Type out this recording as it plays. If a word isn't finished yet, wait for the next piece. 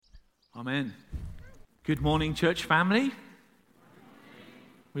Amen. Good morning, church family.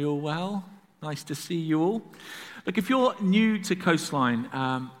 We all well? Nice to see you all. Look, if you're new to Coastline,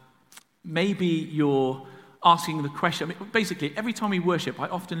 maybe you're asking the question. Basically, every time we worship, I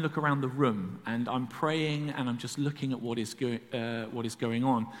often look around the room and I'm praying and I'm just looking at what is going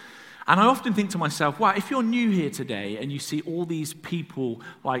on. And I often think to myself, wow, if you're new here today and you see all these people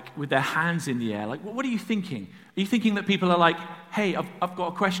like with their hands in the air, like what are you thinking? Are you thinking that people are like, hey, I've got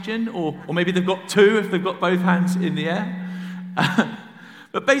a question? Or maybe they've got two if they've got both hands in the air?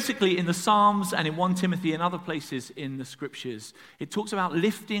 But basically in the Psalms and in 1 Timothy and other places in the Scriptures, it talks about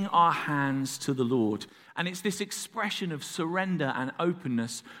lifting our hands to the Lord. And it's this expression of surrender and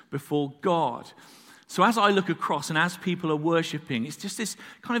openness before God. So as I look across and as people are worshiping, it's just this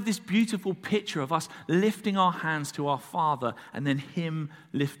beautiful picture of us lifting our hands to our Father and then Him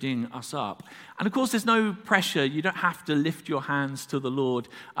lifting us up. And of course, there's no pressure. You don't have to lift your hands to the Lord,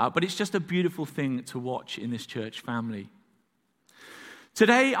 but it's just a beautiful thing to watch in this church family.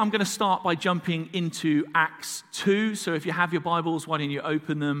 Today, I'm going to start by jumping into Acts 2. So if you have your Bibles, why don't you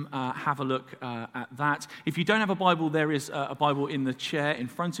open them, have a look at that. If you don't have a Bible, there is a Bible in the chair in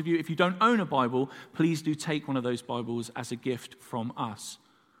front of you. If you don't own a Bible, please do take one of those Bibles as a gift from us.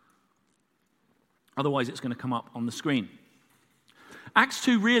 Otherwise, it's going to come up on the screen. Acts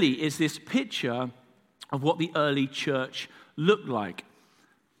 2 really is this picture of what the early church looked like.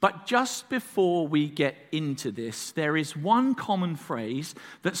 But just before we get into this, there is one common phrase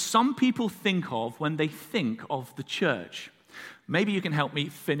that some people think of when they think of the church. Maybe you can help me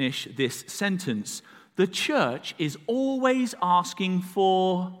finish this sentence. The church is always asking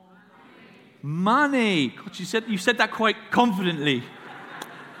for money. God, you said that quite confidently.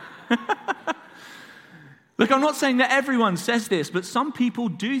 Look, I'm not saying that everyone says this, but some people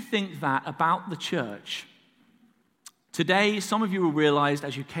do think that about the church. Today, some of you will realize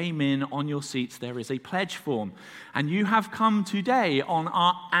as you came in on your seats, there is a pledge form. And you have come today on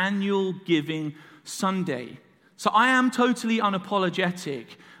our annual Giving Sunday. So I am totally unapologetic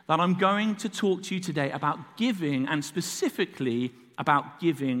that I'm going to talk to you today about giving and specifically about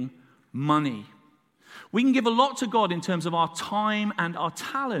giving money. We can give a lot to God in terms of our time and our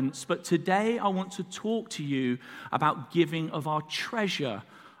talents, but today I want to talk to you about giving of our treasure,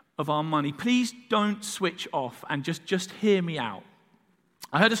 of our money. Please don't switch off and just hear me out.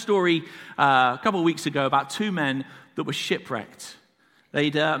 I heard a story a couple of weeks ago about two men that were shipwrecked.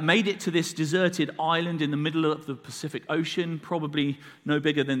 They'd made it to this deserted island in the middle of the Pacific Ocean, probably no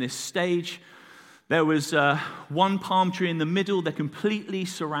bigger than this stage. There was one palm tree in the middle. They're completely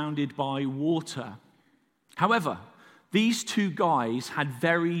surrounded by water. However, these two guys had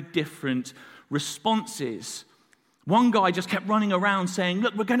very different responses. One guy just kept running around saying,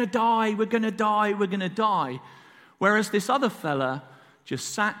 look, we're going to die, we're going to die, we're going to die. Whereas this other fella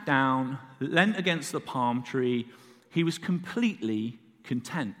just sat down, leant against the palm tree. He was completely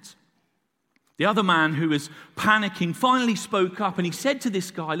content. The other man who was panicking finally spoke up and he said to this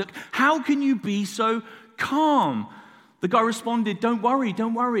guy, look, how can you be so calm? The guy responded, don't worry.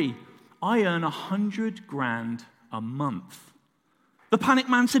 I earn $100,000 a month. The panicked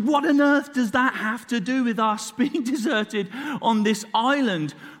man said, what on earth does that have to do with us being deserted on this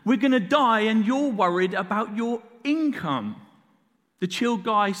island? We're going to die and you're worried about your income. The chill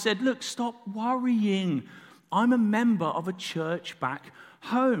guy said, look, stop worrying. I'm a member of a church back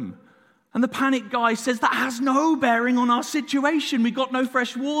home. And the panicked guy says, that has no bearing on our situation. We've got no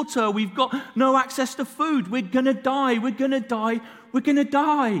fresh water. We've got no access to food. We're going to die. We're going to die. We're going to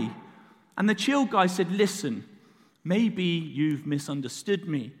die. And the chill guy said, listen, maybe you've misunderstood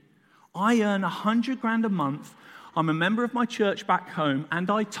me. I earn $100,000 a month. I'm a member of my church back home, and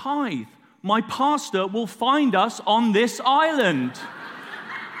I tithe. My pastor will find us on this island.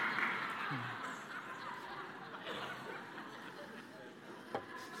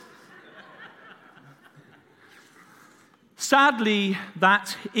 Sadly,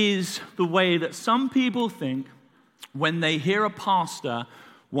 that is the way that some people think when they hear a pastor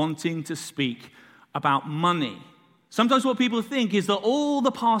wanting to speak about money. Sometimes what people think is that all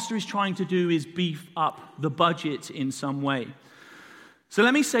the pastor is trying to do is beef up the budget in some way. So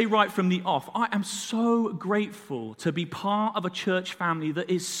let me say right from the off, I am so grateful to be part of a church family that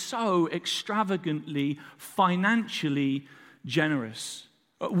is so extravagantly, financially generous.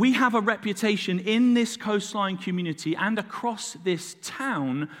 We have a reputation in this coastline community and across this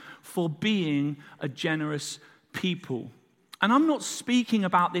town for being a generous people. And I'm not speaking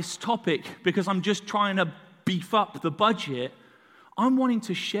about this topic because I'm just trying to beef up the budget. I'm wanting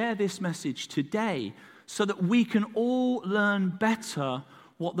to share this message today so that we can all learn better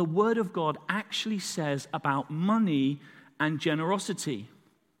what the Word of God actually says about money and generosity.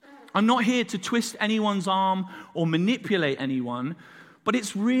 I'm not here to twist anyone's arm or manipulate anyone, but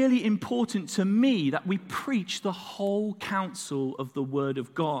it's really important to me that we preach the whole counsel of the Word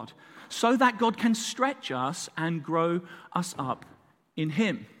of God so that God can stretch us and grow us up in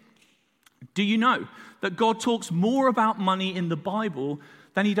Him. Do you know that God talks more about money in the Bible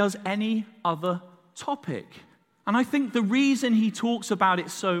than He does any other topic? And I think the reason He talks about it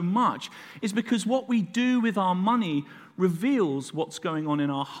so much is because what we do with our money reveals what's going on in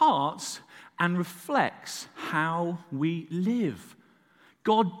our hearts and reflects how we live.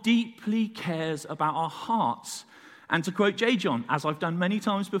 God deeply cares about our hearts. And to quote J. John, as I've done many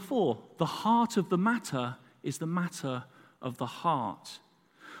times before, the heart of the matter is the matter of the heart.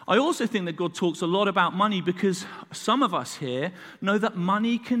 I also think that God talks a lot about money because some of us here know that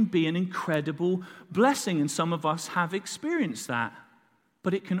money can be an incredible blessing, and some of us have experienced that.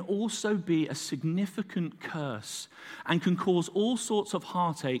 But it can also be a significant curse and can cause all sorts of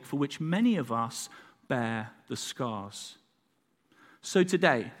heartache for which many of us bear the scars. So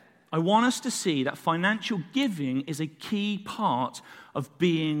today, I want us to see that financial giving is a key part of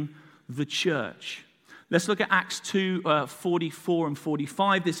being the church. Let's look at Acts 2, 44 and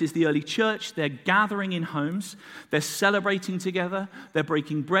 45. This is the early church. They're gathering in homes. They're celebrating together. They're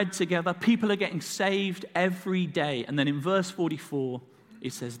breaking bread together. People are getting saved every day. And then in verse 44,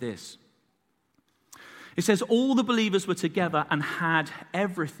 it says this. It says, all the believers were together and had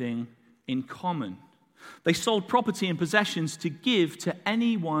everything in common. They sold property and possessions to give to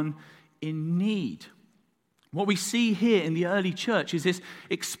anyone in need. What we see here in the early church is this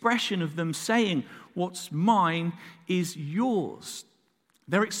expression of them saying, what's mine is yours.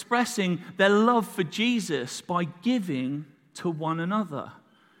 They're expressing their love for Jesus by giving to one another.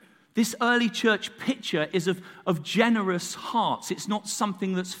 This early church picture is of generous hearts. It's not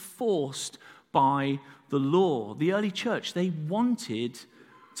something that's forced by the law. The early church, they wanted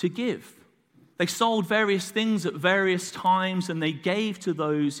to give. They sold various things at various times and they gave to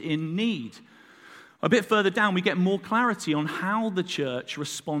those in need. A bit further down, we get more clarity on how the church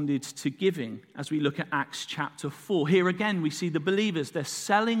responded to giving as we look at Acts chapter 4. Here again, we see the believers, they're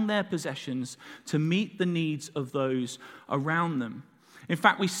selling their possessions to meet the needs of those around them. In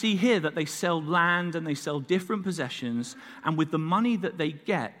fact, we see here that they sell land and they sell different possessions, and with the money that they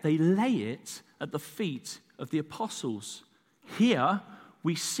get, they lay it at the feet of the apostles. Here,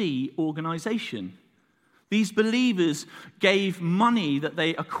 we see organization. These believers gave money that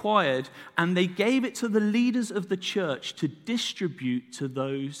they acquired, and they gave it to the leaders of the church to distribute to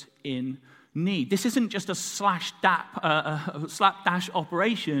those in need. This isn't just a slapdash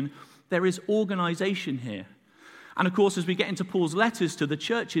operation. There is organization here. And of course, as we get into Paul's letters to the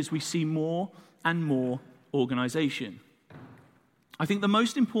churches, we see more and more organization. I think the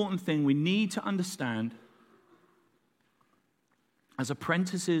most important thing we need to understand as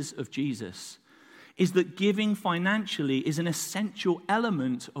apprentices of Jesus is that giving financially is an essential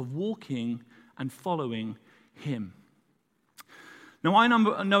element of walking and following Him. Now, I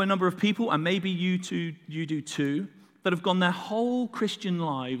know a number of people, and maybe you do too, that have gone their whole Christian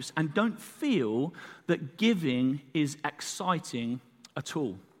lives and don't feel that giving is exciting at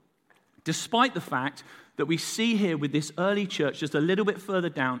all. Despite the fact that we see here with this early church, just a little bit further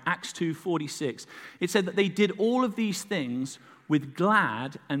down, Acts 2:46, it said that they did all of these things with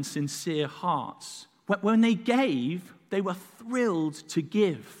glad and sincere hearts. When they gave, they were thrilled to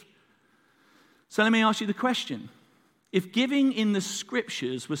give. So let me ask you the question. If giving in the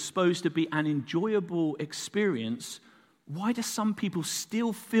scriptures was supposed to be an enjoyable experience, why do some people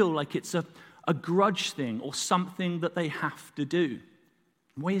still feel like it's a grudge thing or something that they have to do?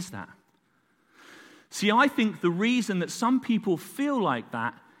 Why is that? See, I think the reason that some people feel like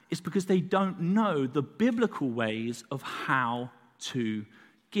that is because they don't know the biblical ways of how to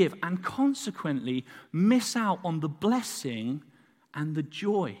give, and consequently miss out on the blessing and the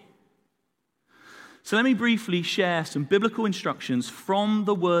joy. So let me briefly share some biblical instructions from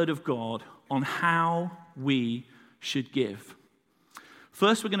the Word of God on how we should give.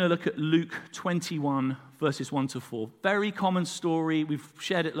 First, we're going to look at Luke 21, verses 1 to 4. Very common story. We've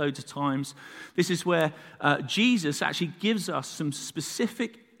shared it loads of times. This is where Jesus actually gives us some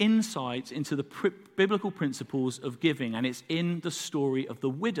specific insights into the biblical principles of giving, and it's in the story of the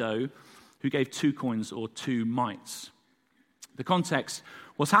widow who gave 2 coins or 2 mites. The context,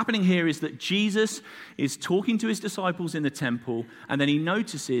 what's happening here is that Jesus is talking to his disciples in the temple, and then he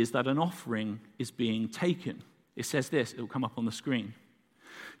notices that an offering is being taken. It says this, it will come up on the screen.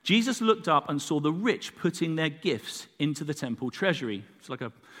 Jesus looked up and saw the rich putting their gifts into the temple treasury. It's like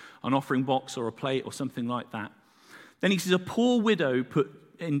an offering box or a plate or something like that. Then he sees a poor widow put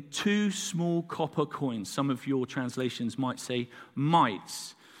in 2 small copper coins. Some of your translations might say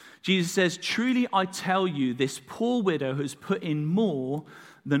mites. Jesus says, "Truly I tell you, this poor widow has put in more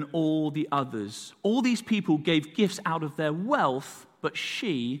than all the others. All these people gave gifts out of their wealth, but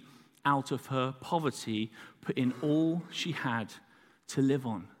she, out of her poverty, put in all she had to live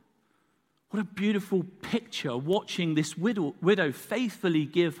on." What a beautiful picture, watching this widow faithfully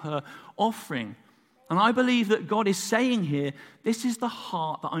give her offering. And I believe that God is saying here, this is the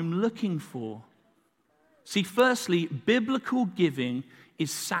heart that I'm looking for. See, firstly, biblical giving is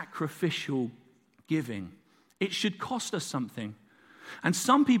sacrificial giving. It should cost us something. And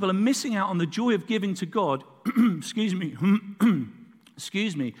some people are missing out on the joy of giving to God, excuse me,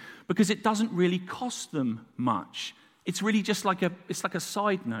 because it doesn't really cost them much. It's really just like a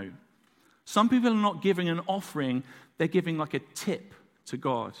side note. Some people are not giving an offering, they're giving like a tip to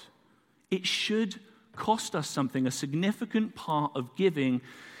God. It should cost us something. A significant part of giving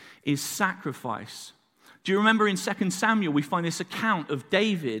is sacrifice. Do you remember in 2 Samuel, we find this account of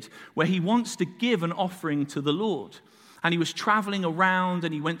David where he wants to give an offering to the Lord. And he was traveling around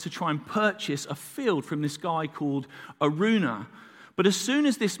and he went to try and purchase a field from this guy called Araunah. But as soon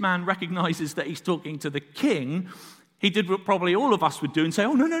as this man recognizes that he's talking to the king, he did what probably all of us would do and say,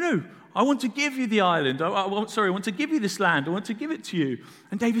 "Oh, no, I want to give you the island. I want to give you this land. I want to give it to you."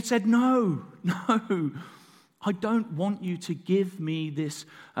 And David said, no, I don't want you to give me this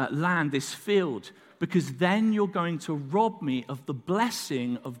land, this field, because then you're going to rob me of the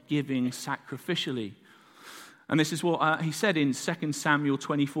blessing of giving sacrificially. And this is what he said in 2 Samuel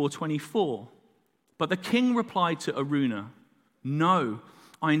 24:24. But the king replied to Araunah, "No,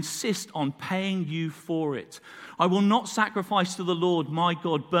 I insist on paying you for it. I will not sacrifice to the Lord my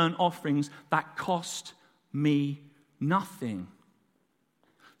God burnt offerings that cost me nothing."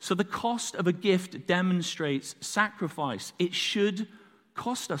 So the cost of a gift demonstrates sacrifice. It should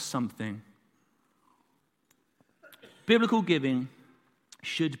cost us something. Biblical giving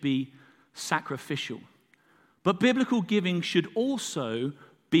should be sacrificial. But biblical giving should also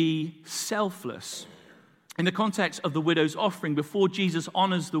be selfless. In the context of the widow's offering, before Jesus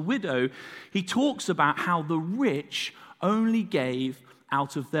honors the widow, he talks about how the rich only gave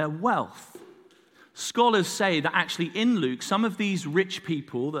out of their wealth. Scholars say that actually in Luke, some of these rich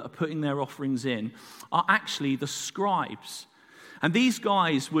people that are putting their offerings in are actually the scribes. And these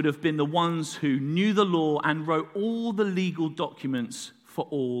guys would have been the ones who knew the law and wrote all the legal documents for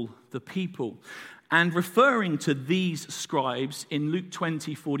all the people. And referring to these scribes in Luke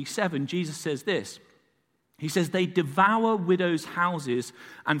 20:47, Jesus says this. He says, "They devour widows' houses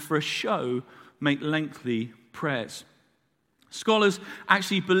and for a show make lengthy prayers." Scholars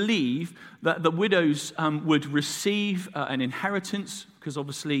actually believe that the widows would receive an inheritance because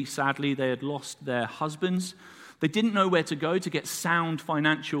obviously, sadly, they had lost their husbands. They didn't know where to go to get sound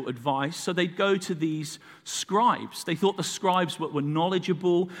financial advice, so they'd go to these scribes. They thought the scribes were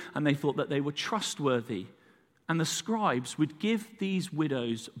knowledgeable, and they thought that they were trustworthy. And the scribes would give these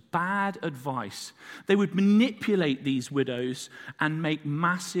widows bad advice. They would manipulate these widows and make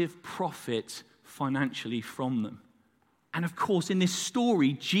massive profit financially from them. And of course, in this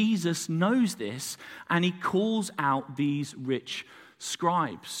story, Jesus knows this, and he calls out these rich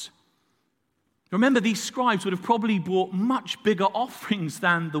scribes. Remember, these scribes would have probably brought much bigger offerings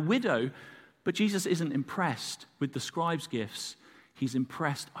than the widow, but Jesus isn't impressed with the scribes' gifts. He's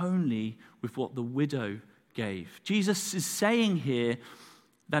impressed only with what the widow gave. Jesus is saying here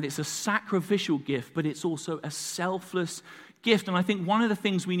that it's a sacrificial gift, but it's also a selfless gift. And I think one of the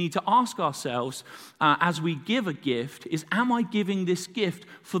things we need to ask ourselves as we give a gift is, am I giving this gift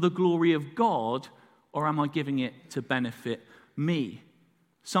for the glory of God, or am I giving it to benefit me?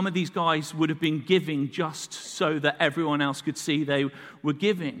 Some of these guys would have been giving just so that everyone else could see they were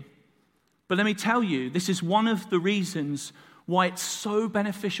giving. But let me tell you, this is one of the reasons why it's so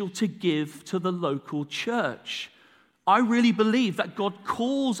beneficial to give to the local church. I really believe that God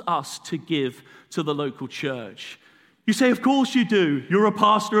calls us to give to the local church. You say, of course you do. You're a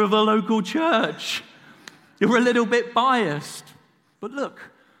pastor of a local church. You're a little bit biased. But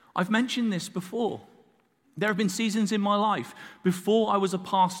look, I've mentioned this before. There have been seasons in my life before I was a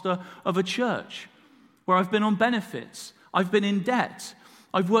pastor of a church where I've been on benefits, I've been in debt,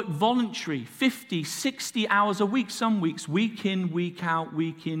 I've worked voluntary 50, 60 hours a week, some weeks, week in, week out,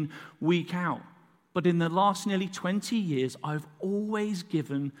 week in, week out. But in the last nearly 20 years, I've always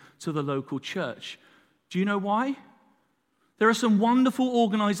given to the local church. Do you know why? There are some wonderful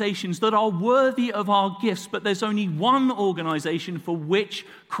organizations that are worthy of our gifts, but there's only one organization for which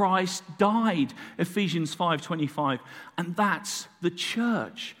Christ died, Ephesians 5:25, and that's the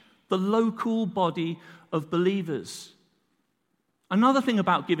church, the local body of believers. Another thing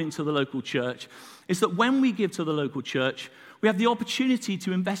about giving to the local church is that when we give to the local church, We have the opportunity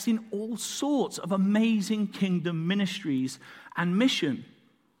to invest in all sorts of amazing kingdom ministries and mission.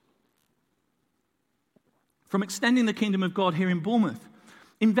 From extending the kingdom of God here in Bournemouth,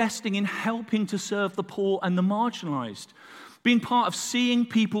 investing in helping to serve the poor and the marginalized, being part of seeing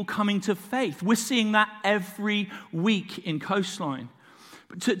people coming to faith. We're seeing that every week in Coastline.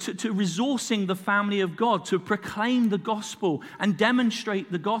 To resourcing the family of God, to proclaim the gospel and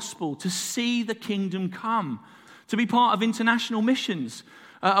demonstrate the gospel, to see the kingdom come, to be part of international missions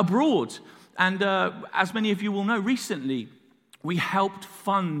abroad. And as many of you will know, recently we helped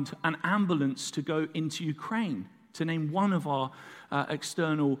fund an ambulance to go into Ukraine, to name one of our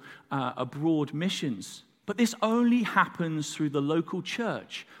external abroad missions. But this only happens through the local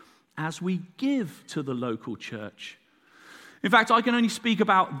church as we give to the local church. In fact, I can only speak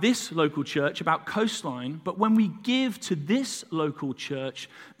about this local church, about Coastline, but when we give to this local church,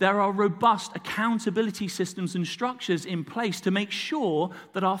 there are robust accountability systems and structures in place to make sure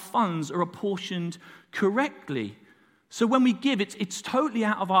that our funds are apportioned correctly. So when we give, it's totally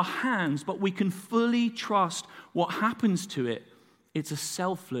out of our hands, but we can fully trust what happens to it. It's a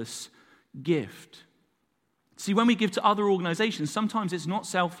selfless gift. See, when we give to other organizations, sometimes it's not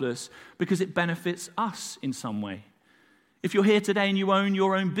selfless because it benefits us in some way. If you're here today and you own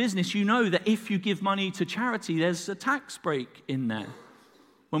your own business, you know that if you give money to charity, there's a tax break in there.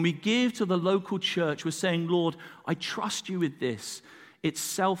 When we give to the local church, we're saying, Lord, I trust you with this. It's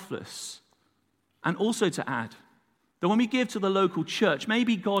selfless. And also to add, that when we give to the local church,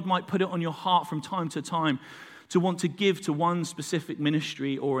 maybe God might put it on your heart from time to time to want to give to one specific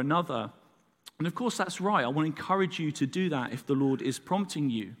ministry or another. And of course, that's right. I want to encourage you to do that if the Lord is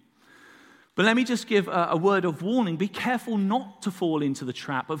prompting you. But let me just give a word of warning. Be careful not to fall into the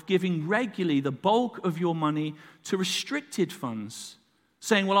trap of giving regularly the bulk of your money to restricted funds,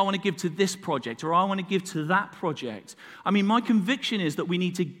 saying, well, I want to give to this project or I want to give to that project. I mean, my conviction is that we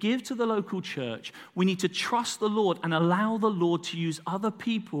need to give to the local church. We need to trust the Lord and allow the Lord to use other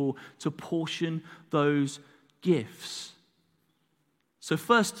people to portion those gifts. So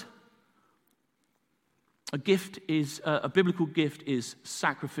first, a biblical gift is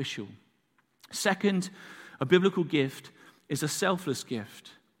sacrificial. Second, a biblical gift is a selfless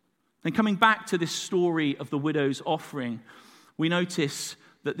gift. And coming back to this story of the widow's offering, we notice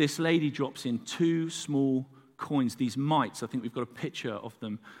that this lady drops in 2 small coins, these mites. I think we've got a picture of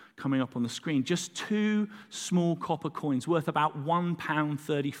them coming up on the screen. Just 2 small copper coins worth about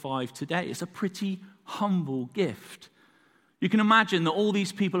 £1.35 today. It's a pretty humble gift. You can imagine that all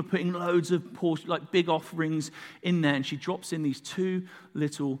these people are putting loads of big offerings in there, and she drops in these 2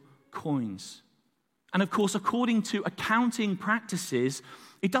 little coins. And of course, according to accounting practices,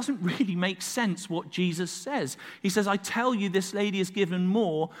 it doesn't really make sense what Jesus says. He says, I tell you, this lady has given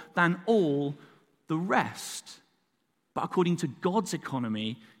more than all the rest. But according to God's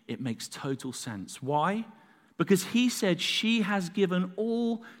economy, it makes total sense. Why? Because he said she has given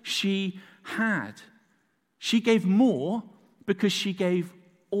all she had. She gave more because she gave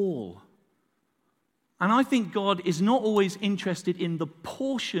all. And I think God is not always interested in the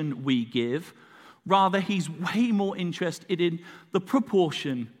portion we give. Rather, he's way more interested in the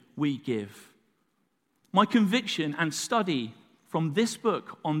proportion we give. My conviction and study from this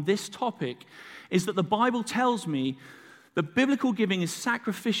book on this topic is that the Bible tells me that biblical giving is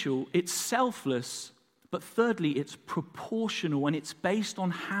sacrificial, it's selfless, but thirdly, it's proportional, and it's based on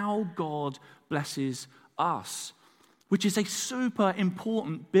how God blesses us, which is a super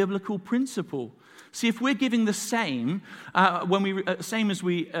important biblical principle. See, if we're giving the same same as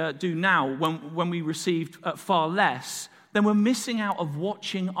we do now when we received far less, then we're missing out of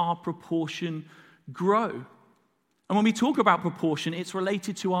watching our proportion grow. And when we talk about proportion, it's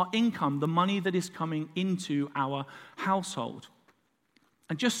related to our income, the money that is coming into our household.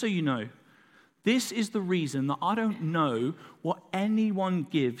 And just so you know, this is the reason that I don't know what anyone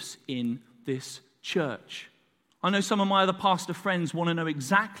gives in this church. I know some of my other pastor friends want to know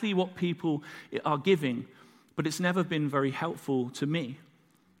exactly what people are giving, but it's never been very helpful to me.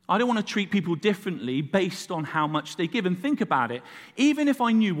 I don't want to treat people differently based on how much they give. And think about it. Even if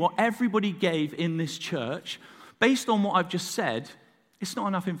I knew what everybody gave in this church, based on what I've just said, it's not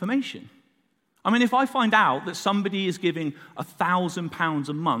enough information. I mean, if I find out that somebody is giving £1,000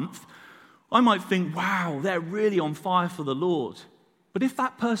 a month, I might think, wow, they're really on fire for the Lord. But if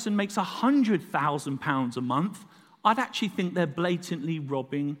that person makes £100,000 a month, I'd actually think they're blatantly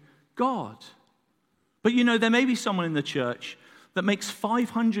robbing God. But you know, there may be someone in the church that makes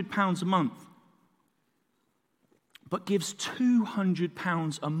 £500 a month, but gives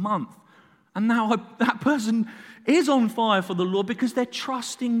 £200 a month. And now that person is on fire for the Lord because they're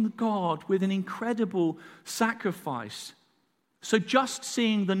trusting God with an incredible sacrifice. So just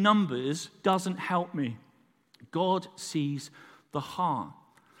seeing the numbers doesn't help me. God sees the heart.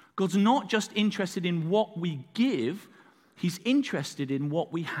 God's not just interested in what we give, he's interested in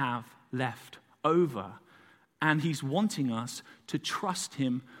what we have left over. And he's wanting us to trust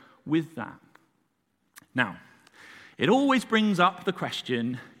him with that. Now, it always brings up the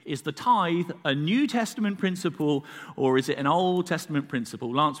question, is the tithe a New Testament principle or is it an Old Testament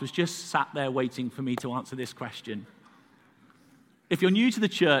principle? Lance was just sat there waiting for me to answer this question. If you're new to the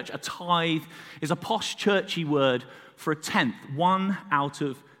church, a tithe is a posh churchy word for a tenth, 1 out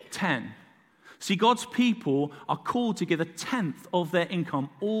of 10. See, God's people are called to give a tenth of their income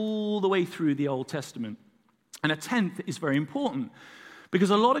all the way through the Old Testament. And a tenth is very important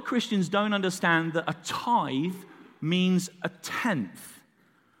because a lot of Christians don't understand that a tithe means a tenth.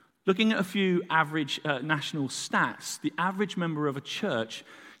 Looking at a few average national stats, the average member of a church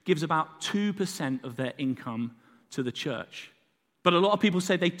gives about 2% of their income to the church. But a lot of people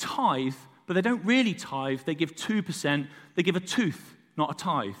say they tithe, but they don't really tithe. They give 2%. They give a tooth, not a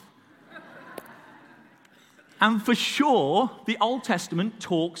tithe. And for sure, the Old Testament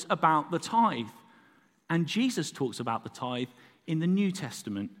talks about the tithe. And Jesus talks about the tithe in the New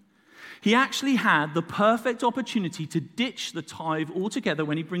Testament. He actually had the perfect opportunity to ditch the tithe altogether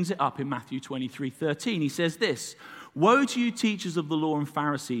when he brings it up in Matthew 23:13. He says this, "Woe to you, teachers of the law and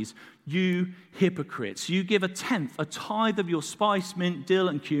Pharisees, you hypocrites! You give a tenth, a tithe of your spice, mint, dill,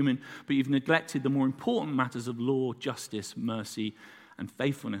 and cumin, but you've neglected the more important matters of law, justice, mercy, and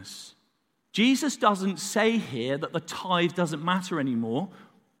faithfulness." Jesus doesn't say here that the tithe doesn't matter anymore,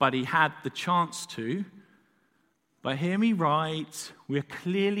 but he had the chance to. But hear me right, we're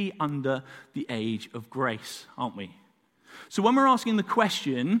clearly under the age of grace, aren't we? So when we're asking the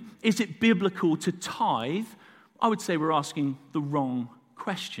question, is it biblical to tithe? I would say we're asking the wrong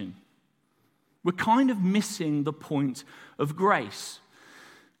question. We're kind of missing the point of grace.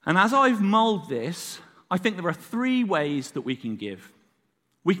 And as I've mulled this, I think there are 3 ways that we can give.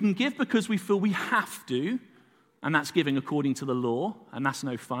 We can give because we feel we have to, and that's giving according to the law, and that's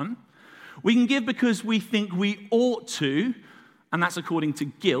no fun. We can give because we think we ought to, and that's according to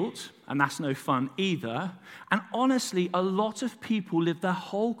guilt, and that's no fun either. And honestly, a lot of people live their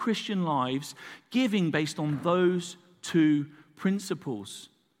whole Christian lives giving based on those 2 principles.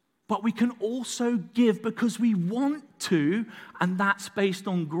 But we can also give because we want to, and that's based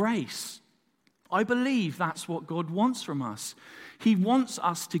on grace. I believe that's what God wants from us. He wants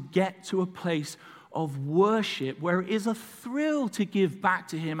us to get to a place of worship where it is a thrill to give back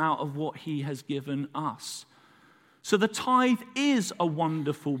to him out of what he has given us. So the tithe is a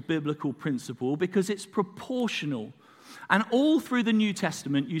wonderful biblical principle because it's proportional. And all through the New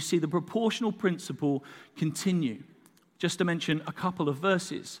Testament, you see the proportional principle continue. Just to mention a couple of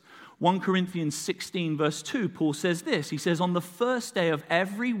verses. 1 Corinthians 16 verse 2, Paul says this. He says, "On the first day of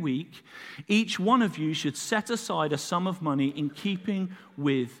every week, each one of you should set aside a sum of money in keeping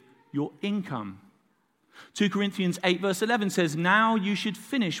with your income." 2 Corinthians 8 verse 11 says, "Now you should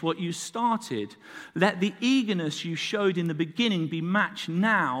finish what you started. Let the eagerness you showed in the beginning be matched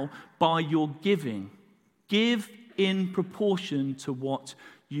now by your giving. Give in proportion to what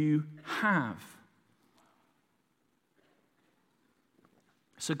you have."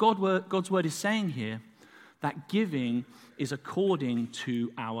 So God's word is saying here that giving is according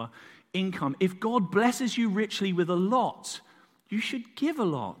to our income. If God blesses you richly with a lot, you should give a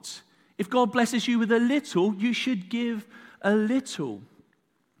lot. If God blesses you with a little, you should give a little.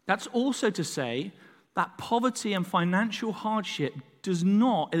 That's also to say that poverty and financial hardship does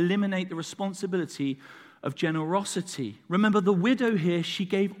not eliminate the responsibility of generosity. Remember, the widow here, she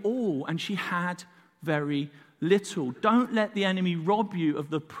gave all and she had very little. Don't let the enemy rob you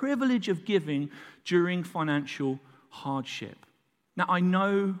of the privilege of giving during financial hardship. Now, I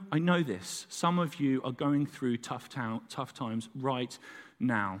know this. Some of you are going through tough times right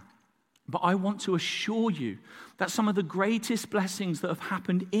now. But I want to assure you that some of the greatest blessings that have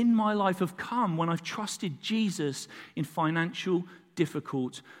happened in my life have come when I've trusted Jesus in financial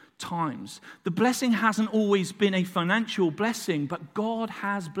difficult times. The blessing hasn't always been a financial blessing, but God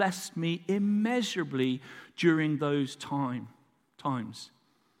has blessed me immeasurably during those times.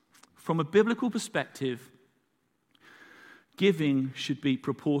 From a biblical perspective, giving should be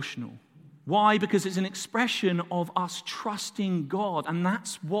proportional. Why? Because it's an expression of us trusting God, and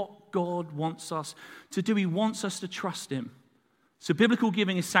that's what God wants us to do. He wants us to trust him. So biblical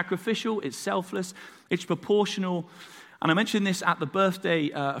giving is sacrificial, it's selfless, it's proportional. And I mentioned this at the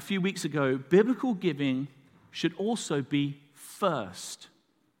birthday a few weeks ago. Biblical giving should also be first.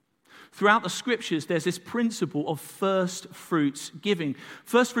 Throughout the scriptures, there's this principle of first fruits giving.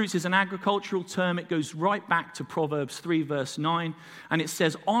 First fruits is an agricultural term. It goes right back to Proverbs 3, verse 9, and it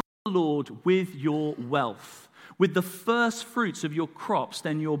says, "Honor the Lord with your wealth. With the first fruits of your crops,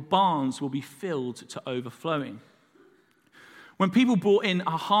 then your barns will be filled to overflowing." When people brought in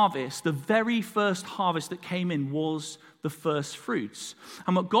a harvest, the very first harvest that came in was the first fruits.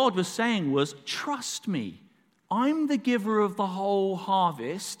 And what God was saying was, trust me. I'm the giver of the whole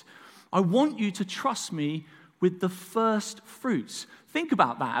harvest. I want you to trust me with the first fruits. Think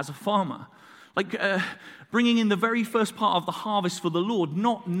about that as a farmer. Like bringing in the very first part of the harvest for the Lord,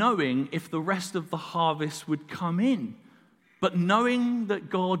 not knowing if the rest of the harvest would come in, but knowing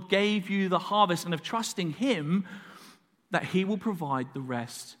that God gave you the harvest and of trusting Him that He will provide the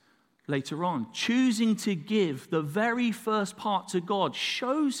rest later on. Choosing to give the very first part to God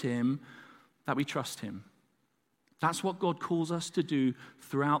shows Him that we trust Him. That's what God calls us to do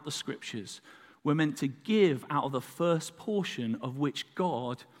throughout the scriptures. We're meant to give out of the first portion of which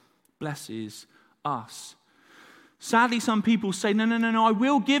God blesses us. Sadly, some people say, no, I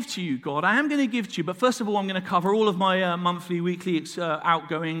will give to you, God. I am going to give to you, but first of all, I'm going to cover all of my monthly, weekly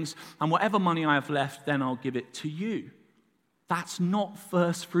outgoings, and whatever money I have left, then I'll give it to you. That's not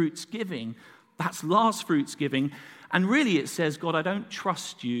first fruits giving. That's last fruits giving. And really it says, God, I don't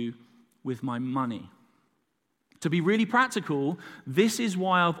trust you with my money. To be really practical, this is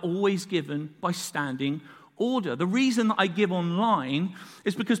why I've always given by standing order. The reason that I give online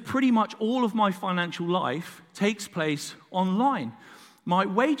is because pretty much all of my financial life takes place online. My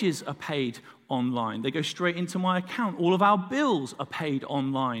wages are paid online. They go straight into my account. All of our bills are paid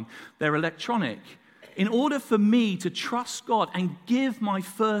online. They're electronic. In order for me to trust God and give my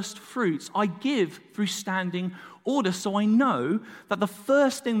first fruits, I give through standing order. So I know that the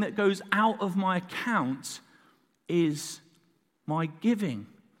first thing that goes out of my account is my giving.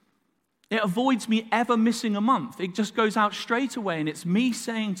 It avoids me ever missing a month. It just goes out straight away, and it's me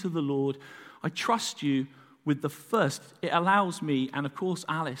saying to the Lord, I trust you with the first. It allows me, and of course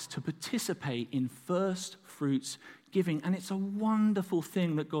Alice, to participate in first fruits giving, and it's a wonderful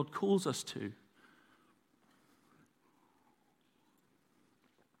thing that God calls us to.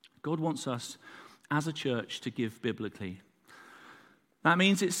 God wants us as a church to give biblically. That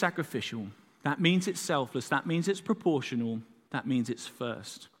means it's sacrificial. That means it's selfless. That means it's proportional. That means it's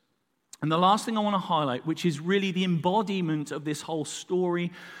first. And the last thing I want to highlight, which is really the embodiment of this whole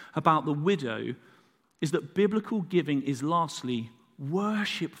story about the widow, is that biblical giving is lastly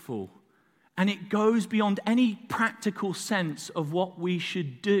worshipful. And it goes beyond any practical sense of what we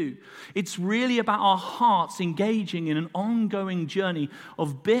should do. It's really about our hearts engaging in an ongoing journey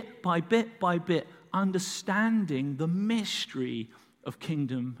of bit by bit by bit, understanding the mystery of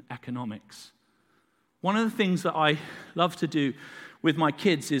kingdom economics. One of the things that I love to do with my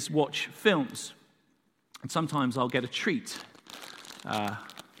kids is watch films. And sometimes I'll get a treat.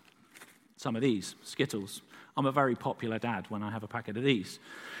 Some of these, Skittles. I'm a very popular dad when I have a packet of these.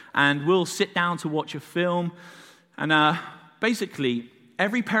 And we'll sit down to watch a film. And basically,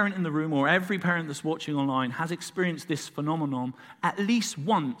 every parent in the room or every parent that's watching online has experienced this phenomenon at least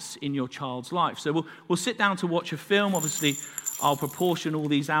once in your child's life. So we'll sit down to watch a film. Obviously, I'll proportion all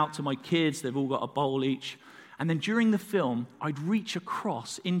these out to my kids. They've all got a bowl each. And then during the film, I'd reach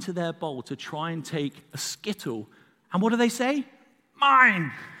across into their bowl to try and take a Skittle. And what do they say?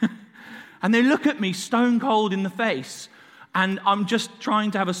 Mine! And they look at me stone cold in the face. And I'm just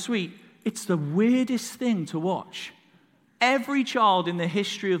trying to have a sweet. It's the weirdest thing to watch. Every child in the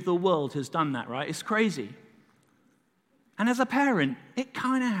history of the world has done that, right? It's crazy. And as a parent, it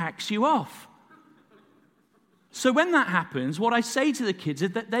kind of hacks you off. So when that happens, what I say to the kids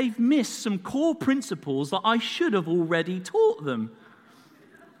is that they've missed some core principles that I should have already taught them.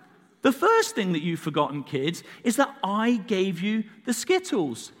 The first thing that you've forgotten, kids, is that I gave you the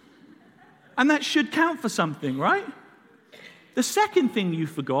Skittles. And that should count for something, right? The second thing you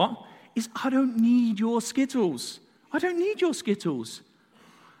forgot is I don't need your Skittles. I don't need your Skittles.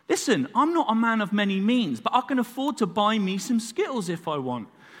 Listen, I'm not a man of many means, but I can afford to buy me some Skittles if I want.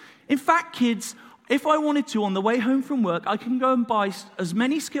 In fact, kids, if I wanted to, on the way home from work, I can go and buy as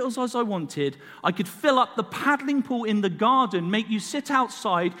many Skittles as I wanted. I could fill up the paddling pool in the garden, make you sit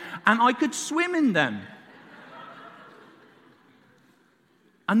outside, and I could swim in them.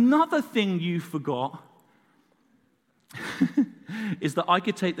 Another thing you forgot is that I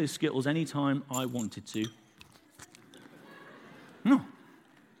could take those Skittles anytime I wanted to. No,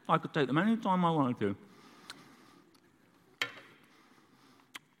 I could take them anytime I wanted to.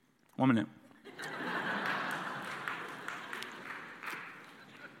 1 minute.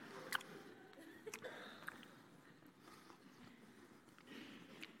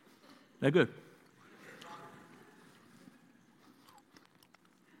 They're good.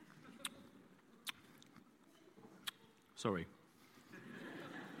 Sorry.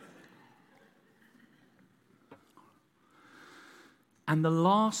 And the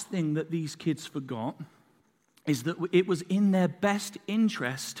last thing that these kids forgot is that it was in their best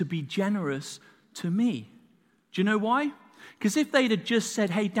interest to be generous to me. Do you know why? Because if they'd have just said,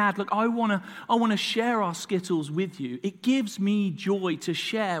 hey, Dad, look, I want to share our Skittles with you. It gives me joy to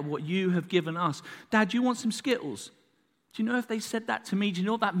share what you have given us. Dad, do you want some Skittles? Do you know if they said that to me, do you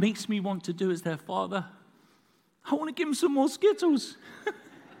know what that makes me want to do as their father? I want to give them some more Skittles.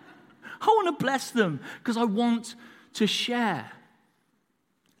 I want to bless them because I want to share.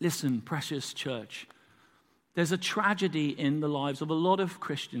 Listen, precious church, there's a tragedy in the lives of a lot of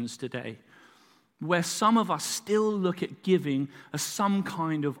Christians today where some of us still look at giving as some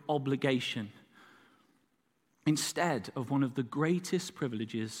kind of obligation instead of one of the greatest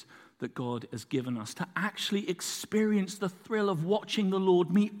privileges that God has given us, to actually experience the thrill of watching the Lord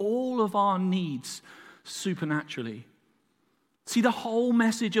meet all of our needs supernaturally. See, the whole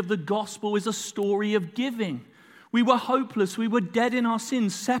message of the gospel is a story of giving. We were hopeless, we were dead in our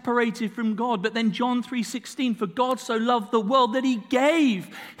sins, separated from God. But then John 3:16, for God so loved the world that he gave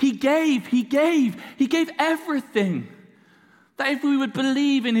everything. That if we would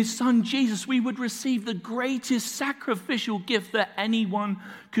believe in his son Jesus, we would receive the greatest sacrificial gift that anyone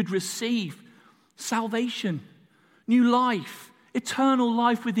could receive. Salvation, new life, eternal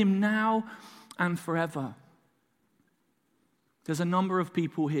life with him now and forever. There's a number of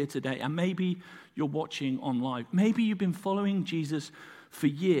people here today, and maybe you're watching online. Maybe you've been following Jesus for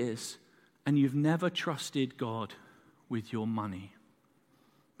years and you've never trusted God with your money.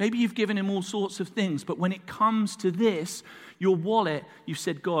 Maybe you've given him all sorts of things, but when it comes to this, your wallet, you've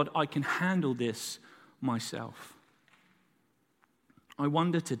said, God, I can handle this myself. I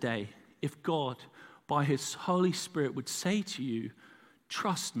wonder today if God, by his Holy Spirit, would say to you,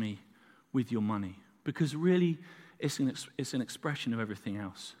 trust me with your money, because really it's an expression of everything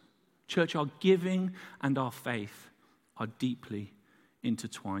else. Church, our giving and our faith are deeply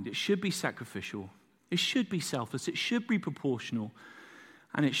intertwined. It should be sacrificial. It should be selfless. It should be proportional.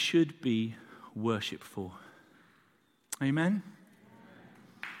 And it should be worshipful. Amen?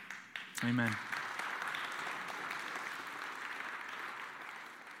 Amen.